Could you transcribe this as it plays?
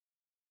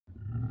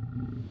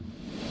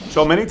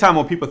So many times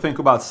when people think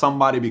about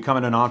somebody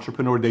becoming an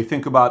entrepreneur, they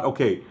think about,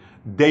 okay,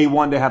 day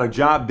one, they had a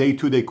job. Day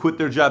two, they quit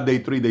their job. Day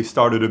three, they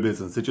started a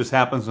business. It just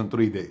happens in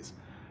 3 days.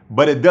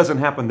 But it doesn't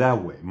happen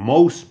that way.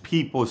 Most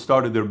people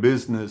started their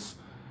business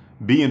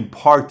being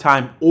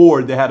part-time,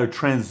 or they had a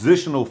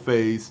transitional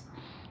phase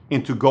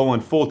into going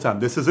full-time.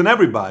 This isn't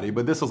everybody,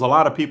 but this is a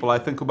lot of people. I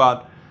think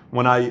about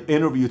when I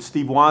interviewed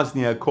Steve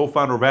Wozniak,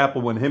 co-founder of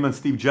Apple, when him and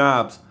Steve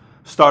Jobs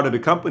started a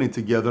company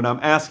together, and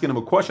I'm asking him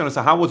a question. I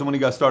said, how was it when you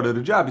guys started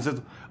a job? He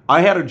says, I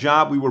had a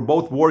job. We were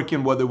both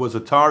working, whether it was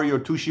Atari or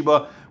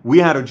Toshiba. We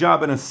had a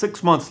job, and then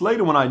 6 months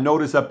later, when I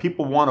noticed that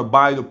people want to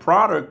buy the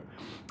product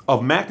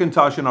of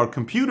Macintosh and our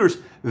computers,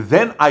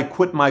 then I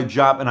quit my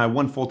job and I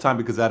went full-time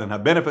because I didn't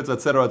have benefits,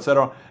 et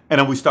cetera, and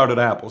then we started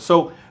Apple.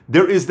 So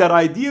there is that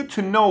idea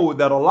to know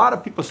that a lot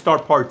of people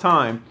start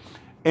part-time,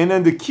 and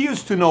then the key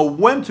is to know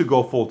when to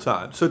go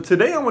full-time. So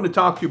today I want to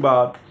talk to you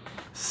about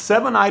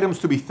 7 items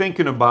to be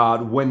thinking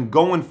about when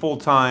going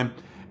full-time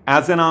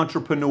as an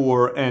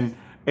entrepreneur, and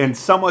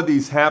some of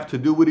these have to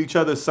do with each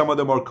other, some of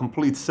them are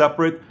complete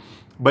separate,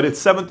 but it's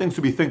 7 things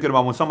to be thinking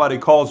about when somebody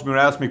calls me or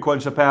asks me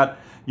questions. Pat,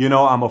 you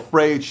know, I'm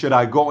afraid. Should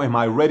I go? Am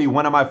I ready?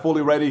 When am I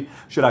fully ready?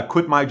 Should I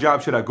quit my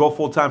job? Should I go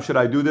full-time? Should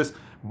I do this?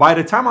 By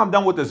the time I'm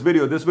done with this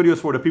video is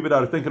for the people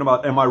that are thinking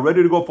about, am I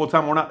ready to go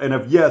full-time or not? And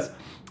if yes,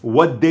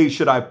 what day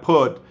should I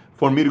put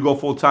for me to go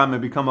full-time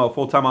and become a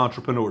full-time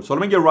entrepreneur? So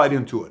let me get right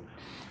into it.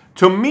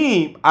 To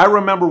me, I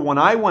remember when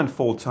I went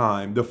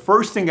full-time, the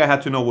first thing I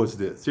had to know was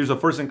this. Here's the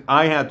first thing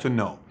I had to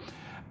know.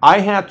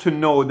 I had to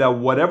know that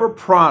whatever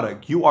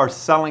product you are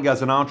selling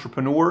as an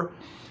entrepreneur,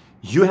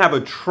 you have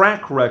a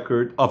track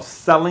record of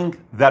selling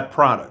that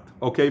product.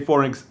 Okay,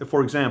 for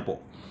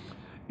example,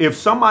 if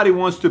somebody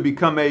wants to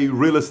become a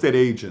real estate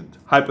agent,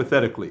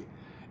 hypothetically,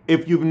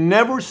 if you've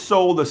never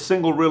sold a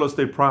single real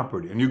estate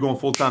property and you're going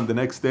full-time the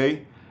next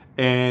day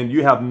and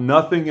you have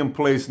nothing in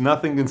place,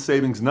 nothing in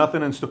savings,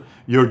 nothing in store,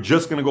 you're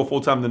just going to go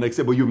full-time the next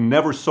day, but you've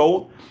never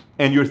sold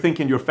and you're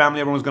thinking your family,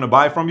 everyone's going to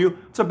buy from you,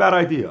 it's a bad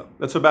idea.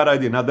 That's a bad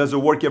idea. Now, does it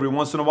work every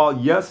once in a while?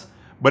 Yes,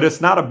 but it's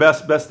not a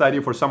best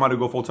idea for somebody to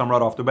go full-time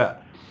right off the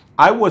bat.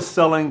 I was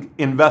selling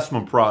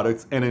investment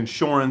products and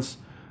insurance,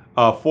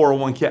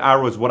 401k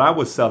IRA is what I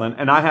was selling.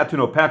 And I had to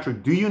know,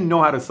 Patrick, do you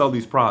know how to sell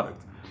these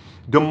products?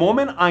 The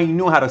moment I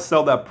knew how to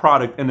sell that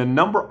product, and the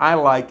number I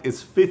like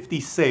is 50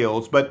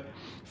 sales, but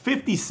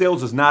 50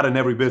 sales is not in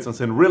every business.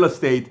 In real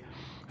estate,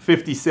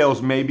 50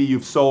 sales, maybe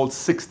you've sold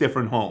 6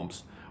 different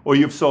homes or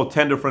you've sold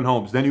 10 different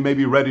homes. Then you may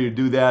be ready to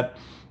do that.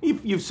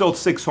 If you've sold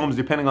 6 homes,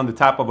 depending on the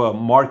type of a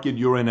market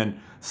you're in and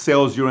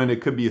sales you're in,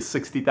 it could be a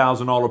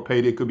 $60,000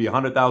 payday, it could be a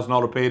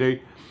 $100,000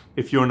 payday.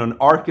 If you're in an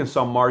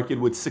Arkansas market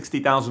with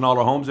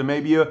 $60,000 homes, it may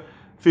be a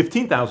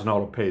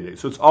 $15,000 payday.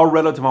 So it's all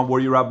relative on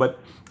where you're at, but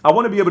I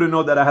want to be able to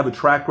know that I have a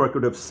track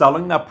record of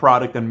selling that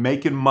product and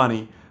making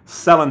money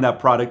selling that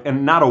product,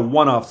 and not a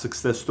one-off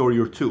success story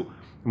or 2.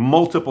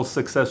 Multiple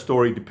success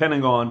story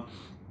depending on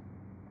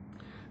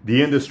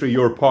the industry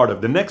you're a part of.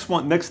 The next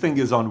thing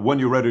is on when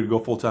you're ready to go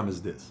full-time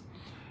is this.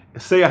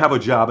 Say I have a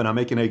job and I'm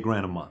making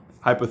 $8,000 a month,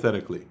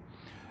 hypothetically.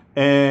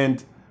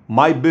 And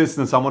my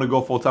business, I want to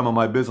go full-time on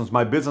my business.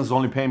 My business is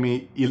only paying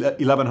me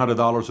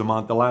 $1,100 a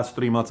month. The last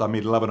 3 months, I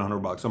made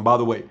 $1,100. And by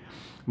the way,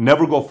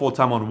 never go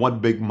full-time on one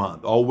big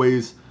month.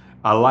 Always,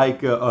 I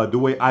like the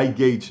way I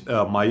gauge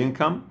my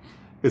income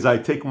is I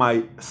take my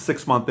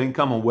 6-month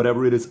income on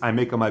whatever it is I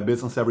make on my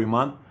business every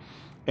month,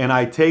 and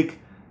I take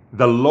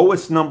the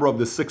lowest number of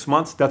the 6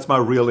 months. That's my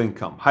real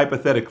income.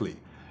 Hypothetically,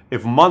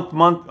 if month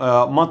 1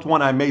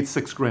 I made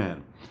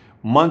 $6,000,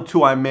 month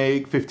 2 I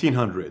made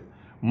 $1,500,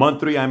 month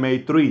 3 I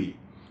made $3,000,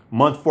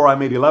 month 4 I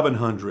made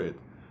 $1,100,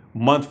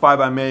 month 5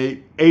 I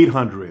made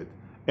 $800,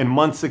 and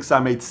month 6 I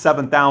made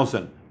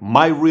 $7,000.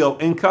 My real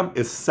income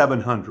is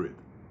 $700.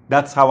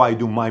 That's how I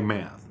do my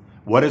math.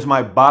 What is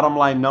my bottom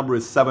line number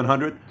is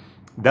 $700.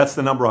 That's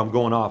the number I'm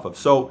going off of.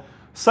 So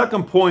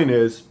second point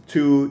is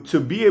to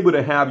be able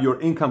to have your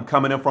income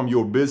coming in from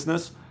your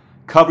business,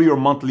 cover your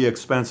monthly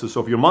expenses.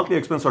 So if your monthly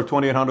expenses are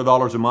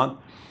 $2,800 a month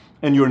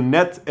and your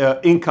net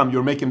income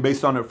you're making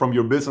based on it from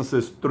your business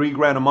is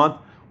 $3,000 a month,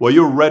 well,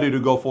 you're ready to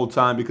go full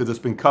time because it's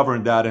been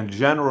covering that. And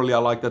generally, I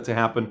like that to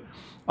happen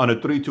on a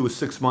 3 to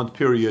 6 month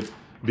period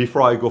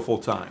before I go full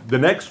time. The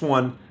next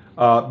one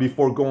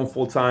before going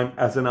full time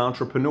as an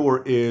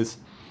entrepreneur is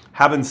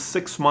having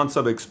 6 months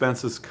of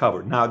expenses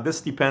covered. Now, this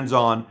depends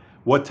on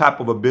what type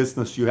of a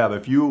business you have.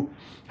 If you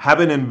have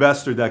an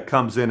investor that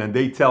comes in and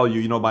they tell you,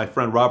 you know, my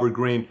friend Robert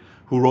Greene,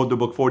 who wrote the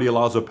book 40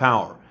 Laws of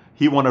Power,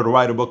 he wanted to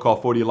write a book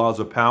called 40 Laws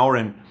of Power,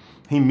 and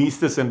he meets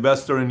this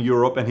investor in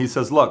Europe and he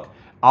says, look,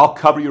 I'll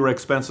cover your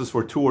expenses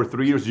for 2 or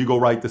 3 years, you go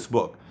write this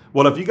book.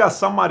 Well, if you got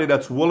somebody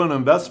that's willing to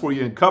invest for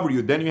you and cover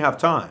you, then you have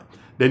time.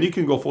 Then you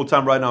can go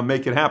full-time right now and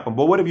make it happen.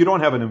 But what if you don't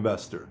have an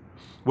investor?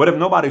 What if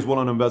nobody's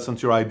willing to invest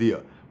into your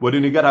idea? Well,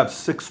 then you got to have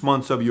 6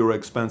 months of your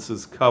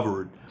expenses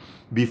covered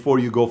before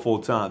you go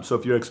full-time. So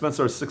if your expenses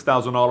are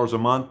 $6,000 a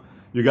month,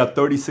 you got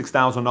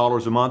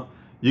 $36,000 a month.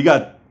 You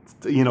got,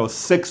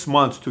 6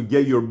 months to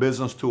get your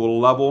business to a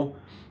level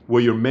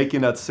where you're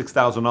making that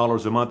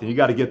 $6,000 a month and you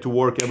got to get to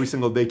work. Every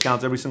single day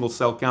counts, every single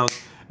cell counts,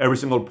 every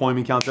single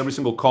appointment counts, every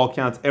single call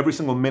counts, every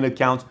single minute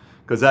counts,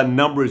 because that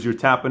number is you're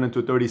tapping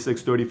into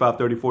 36, 35,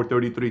 34,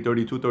 33,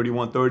 32,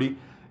 31, 30.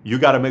 You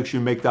got to make sure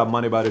you make that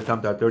money by the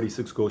time that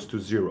 36 goes to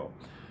zero.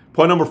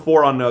 Point number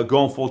 4 on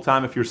going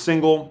full-time. If you're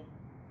single,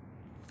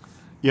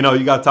 you know,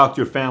 you got to talk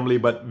to your family,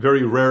 but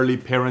very rarely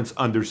parents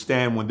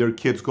understand when their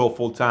kids go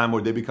full-time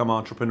or they become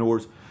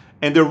entrepreneurs.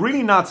 And they're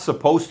really not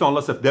supposed to,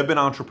 unless if they've been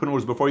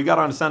entrepreneurs before. You got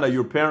to understand that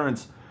your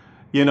parents,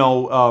 you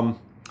know,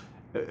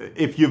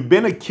 if you've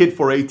been a kid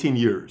for 18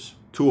 years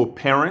to a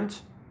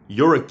parent,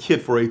 you're a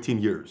kid for 18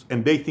 years.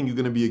 And they think you're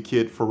going to be a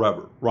kid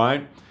forever,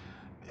 right?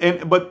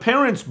 But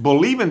parents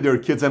believe in their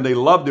kids and they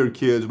love their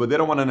kids, but they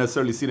don't want to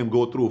necessarily see them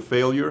go through a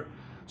failure.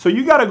 So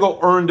you got to go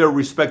earn their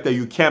respect that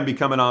you can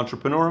become an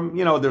entrepreneur.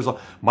 You know,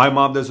 my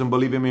mom doesn't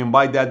believe in me and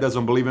my dad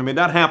doesn't believe in me.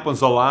 That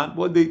happens a lot.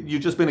 Well,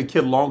 you've just been a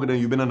kid longer than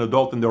you've been an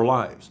adult in their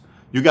lives.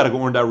 You got to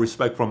go earn that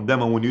respect from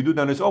them. And when you do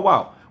that, it's, oh,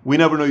 wow, we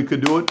never knew you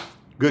could do it.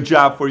 Good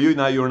job for you.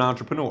 Now you're an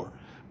entrepreneur.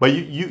 But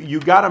you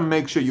got to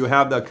make sure you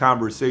have that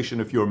conversation.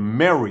 If you're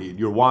married,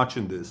 you're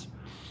watching this,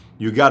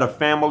 you got a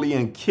family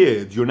and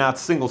kids, you're not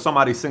single.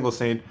 Somebody's single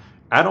saying,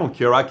 I don't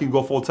care, I can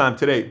go full-time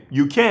today.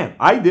 You can.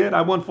 I did.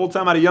 I went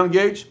full-time at a young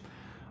age.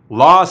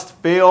 Lost,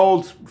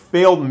 failed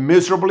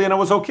miserably, and it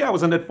was okay. I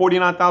was in that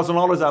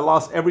 $49,000. I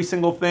lost every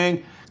single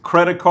thing.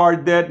 Credit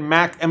card debt,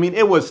 I mean,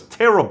 it was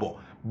terrible.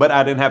 But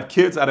I didn't have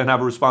kids. I didn't have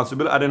a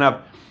responsibility. I didn't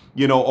have,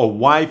 you know, a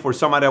wife or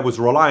somebody that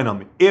was relying on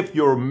me. If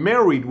you're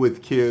married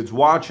with kids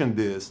watching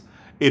this,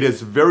 it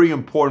is very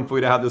important for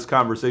you to have this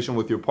conversation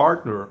with your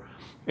partner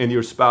and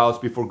your spouse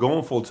before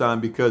going full-time,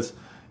 because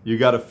you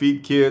got to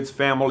feed kids,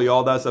 family,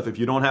 all that stuff. If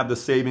you don't have the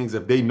savings,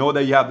 if they know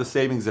that you have the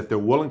savings, if they're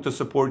willing to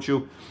support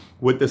you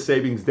with the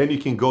savings, then you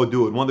can go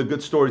do it. One of the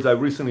good stories I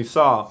recently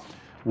saw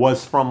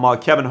was from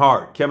Kevin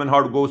Hart. Kevin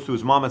Hart goes to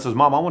his mom and says,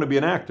 Mom, I want to be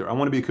an actor. I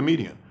want to be a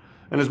comedian.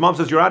 And his mom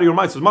says, you're out of your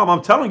mind. He says, Mom,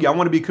 I'm telling you, I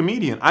want to be a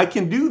comedian. I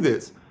can do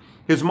this.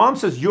 His mom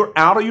says, you're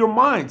out of your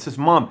mind. Says,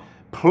 Mom,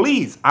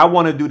 please, I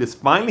want to do this.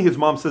 Finally, his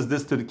mom says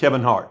this to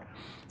Kevin Hart.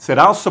 Said,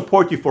 I'll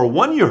support you for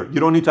 1 year.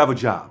 You don't need to have a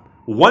job.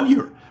 1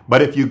 year.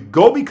 But if you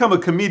go become a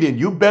comedian,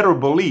 you better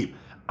believe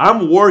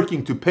I'm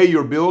working to pay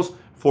your bills.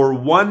 For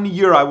 1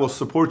 year, I will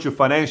support you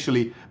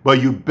financially,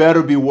 but you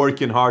better be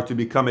working hard to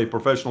become a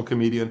professional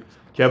comedian.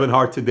 Kevin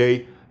Hart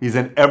today, he's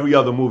in every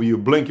other movie. You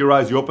blink your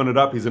eyes, you open it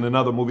up, he's in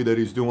another movie that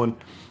he's doing.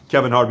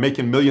 Kevin Hart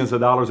making millions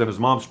of dollars and his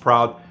mom's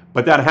proud.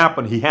 But that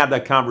happened. He had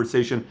that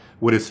conversation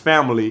with his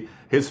family.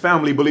 His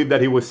family believed that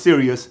he was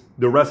serious.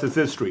 The rest is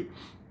history.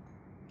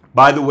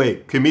 By the way,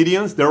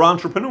 comedians, they're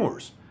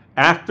entrepreneurs.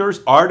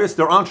 Actors, artists,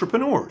 they're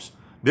entrepreneurs.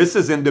 This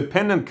is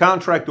independent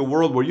contractor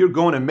world where you're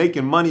going and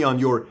making money on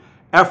your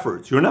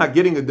efforts. You're not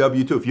getting a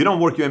W-2. If you don't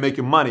work, you ain't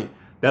making money.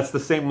 That's the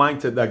same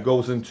mindset that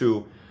goes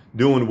into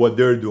doing what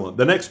they're doing.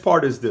 The next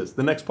part is this.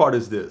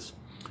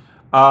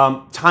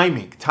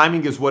 Timing.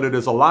 Timing is what it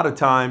is. A lot of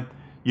time,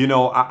 you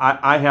know,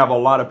 I have a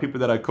lot of people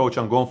that I coach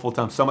on going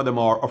full-time. Some of them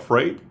are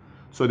afraid,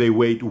 so they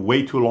wait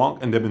way too long,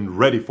 and they've been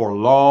ready for a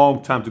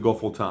long time to go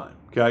full-time,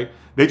 okay?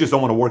 They just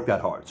don't want to work that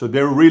hard. So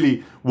they're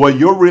really, what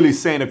you're really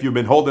saying, if you've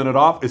been holding it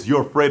off, is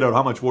you're afraid of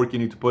how much work you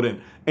need to put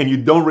in, and you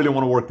don't really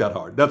want to work that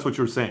hard. That's what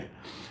you're saying.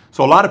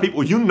 So a lot of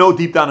people, you know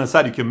deep down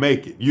inside you can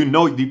make it. You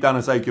know deep down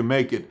inside you can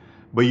make it,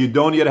 but you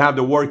don't yet have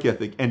the work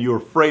ethic, and you're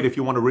afraid if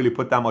you want to really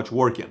put that much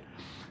work in.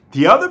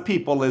 The other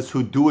people is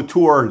who do it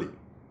too early,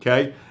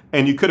 okay?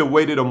 And you could have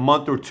waited a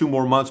month or 2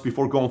 more months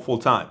before going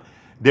full-time.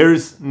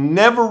 There's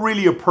never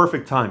really a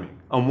perfect timing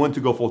on when to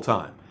go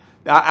full-time.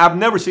 I've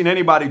never seen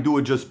anybody do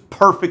it just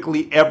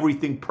perfectly,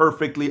 everything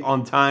perfectly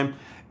on time.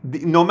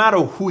 No matter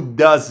who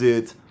does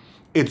it,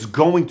 it's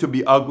going to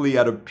be ugly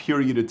at a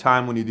period of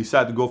time when you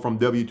decide to go from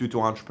W-2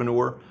 to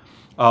entrepreneur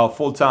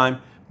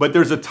full-time. But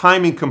there's a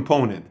timing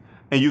component.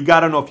 And you got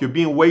to know if you're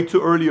being way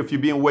too early, if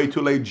you're being way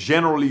too late.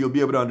 Generally, you'll be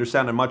able to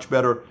understand it much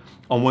better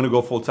on when to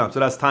go full-time. So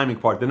that's timing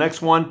part. The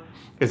next one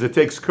is it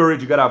takes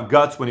courage. You got to have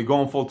guts when you're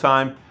going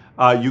full-time.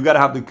 You got to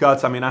have the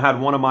guts. I mean, I had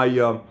one of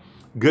my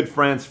good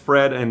friends,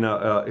 Fred,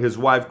 and his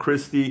wife,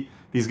 Christy.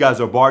 These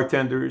guys are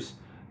bartenders.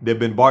 They've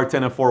been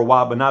bartending for a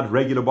while, but not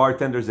regular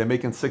bartenders. They're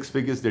making 6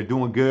 figures. They're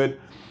doing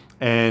good.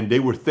 And they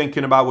were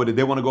thinking about whether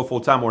they want to go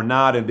full-time or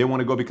not, and they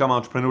want to go become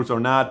entrepreneurs or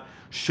not.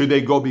 Should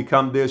they go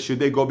become this? Should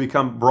they go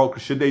become broke?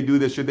 Should they do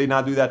this? Should they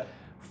not do that?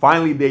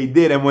 Finally, they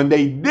did. And when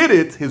they did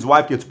it, his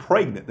wife gets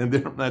pregnant. And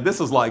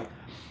this is like,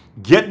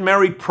 get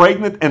married,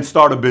 pregnant, and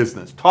start a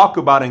business. Talk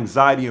about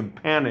anxiety and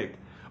panic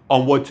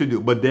on what to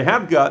do. But they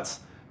have guts.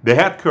 They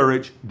had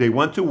courage. They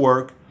went to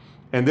work.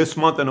 And this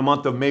month, in the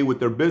month of May, with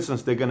their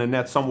business, they're going to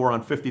net somewhere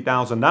around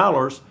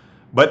 $50,000.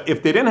 But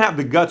if they didn't have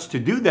the guts to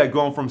do that,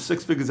 going from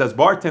 6 figures as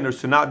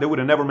bartenders to now, they would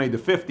have never made the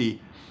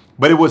 50.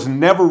 But it was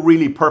never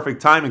really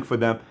perfect timing for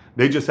them.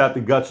 They just had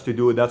the guts to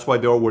do it. That's why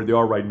they are where they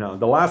are right now.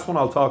 The last one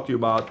I'll talk to you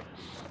about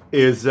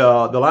is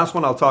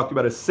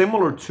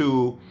similar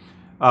to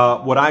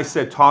what I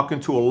said,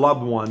 talking to a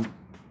loved one,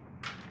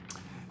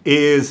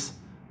 is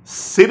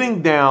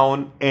sitting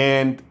down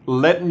and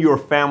letting your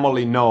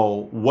family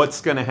know what's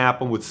going to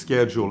happen with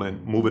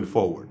scheduling moving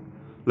forward.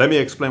 Let me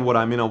explain what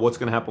I mean on what's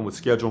going to happen with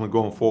scheduling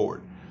going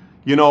forward.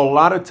 You know, a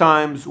lot of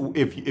times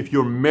if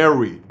you're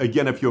married,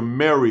 again, if you're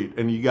married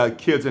and you got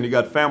kids and you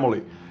got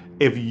family,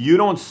 if you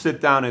don't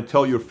sit down and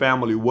tell your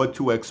family what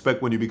to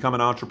expect when you become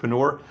an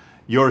entrepreneur,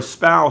 your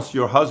spouse,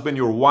 your husband,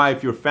 your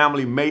wife, your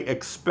family may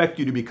expect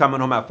you to be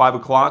coming home at 5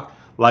 o'clock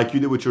like you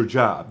did with your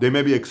job. They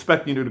may be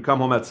expecting you to come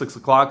home at 6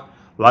 o'clock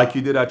like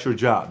you did at your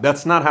job.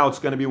 That's not how it's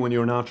going to be when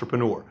you're an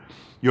entrepreneur.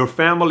 Your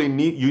family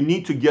you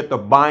need to get the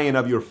buy-in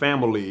of your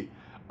family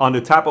on the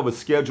type of a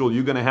schedule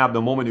you're going to have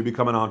the moment you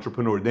become an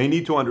entrepreneur. They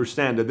need to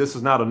understand that this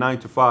is not a 9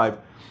 to 5.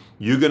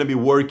 You're going to be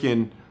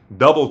working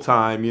double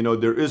time. You know,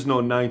 there is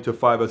no 9 to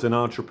 5 as an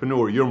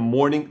entrepreneur. You're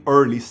morning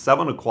early,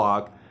 7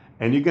 o'clock,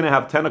 and you're going to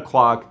have 10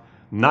 o'clock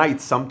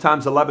nights,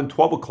 sometimes 11,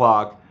 12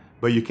 o'clock,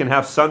 but you can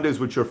have Sundays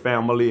with your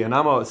family. And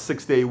I'm a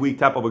 6-day-a-week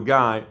type of a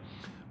guy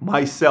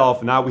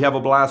myself. Now we have a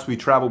blast, we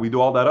travel, we do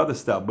all that other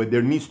stuff, but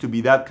there needs to be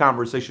that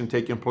conversation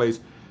taking place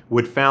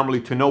with family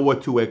to know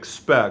what to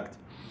expect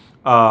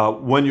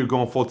when you're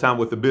going full-time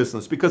with the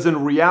business. Because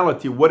in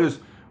reality, what is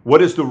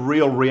the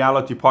real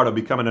reality part of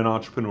becoming an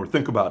entrepreneur?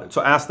 Think about it.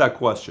 So ask that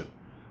question.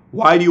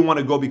 Why do you want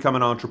to go become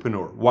an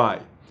entrepreneur?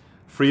 Why?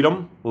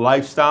 Freedom,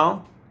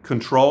 lifestyle,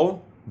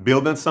 control,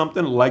 building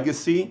something,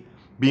 legacy,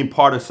 being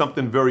part of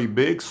something very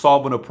big,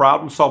 solving a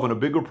problem, solving a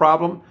bigger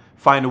problem,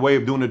 find a way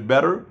of doing it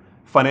better,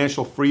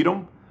 financial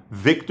freedom,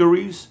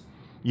 victories.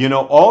 You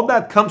know, all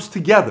that comes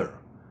together.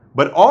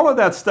 But all of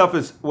that stuff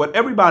is what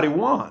everybody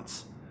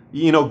wants.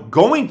 You know,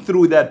 going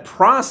through that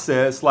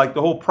process, like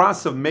the whole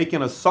process of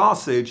making a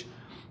sausage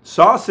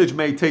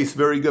may taste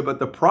very good, but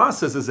the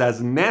process is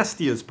as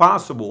nasty as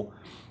possible.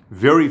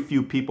 Very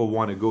few people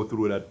want to go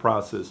through that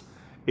process.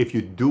 If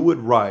you do it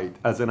right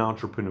as an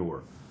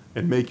entrepreneur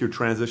and make your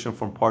transition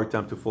from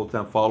part-time to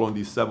full-time following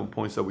these 7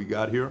 points that we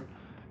got here,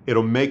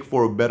 it'll make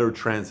for a better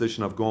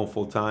transition of going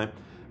full-time.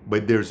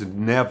 But there's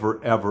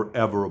never, ever,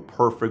 ever a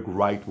perfect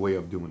right way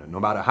of doing it. No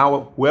matter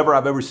whoever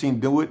I've ever seen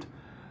do it,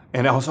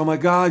 and I was, oh my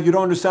God, you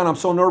don't understand. I'm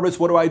so nervous.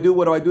 What do I do?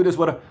 What do I do this?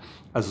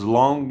 As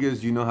long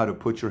as you know how to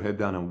put your head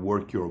down and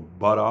work your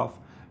butt off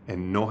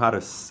and know how to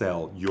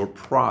sell your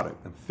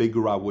product and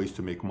figure out ways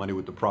to make money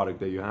with the product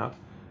that you have,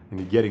 and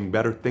you're getting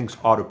better, things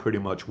ought to pretty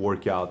much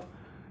work out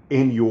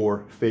in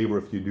your favor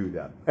if you do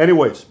that.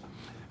 Anyways,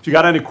 if you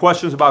got any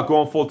questions about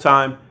going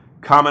full-time,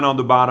 comment on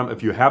the bottom.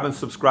 If you haven't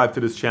subscribed to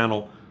this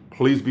channel,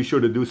 please be sure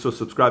to do so.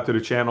 Subscribe to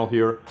the channel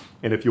here.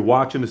 And if you're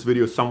watching this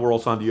video somewhere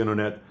else on the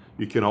internet,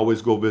 you can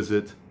always go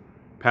visit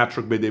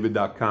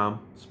patrickbaydavid.com.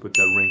 Let's put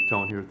that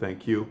ringtone here.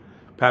 Thank you.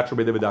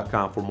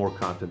 patrickbaydavid.com for more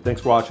content. Thanks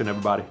for watching,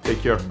 everybody.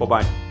 Take care.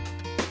 Bye-bye.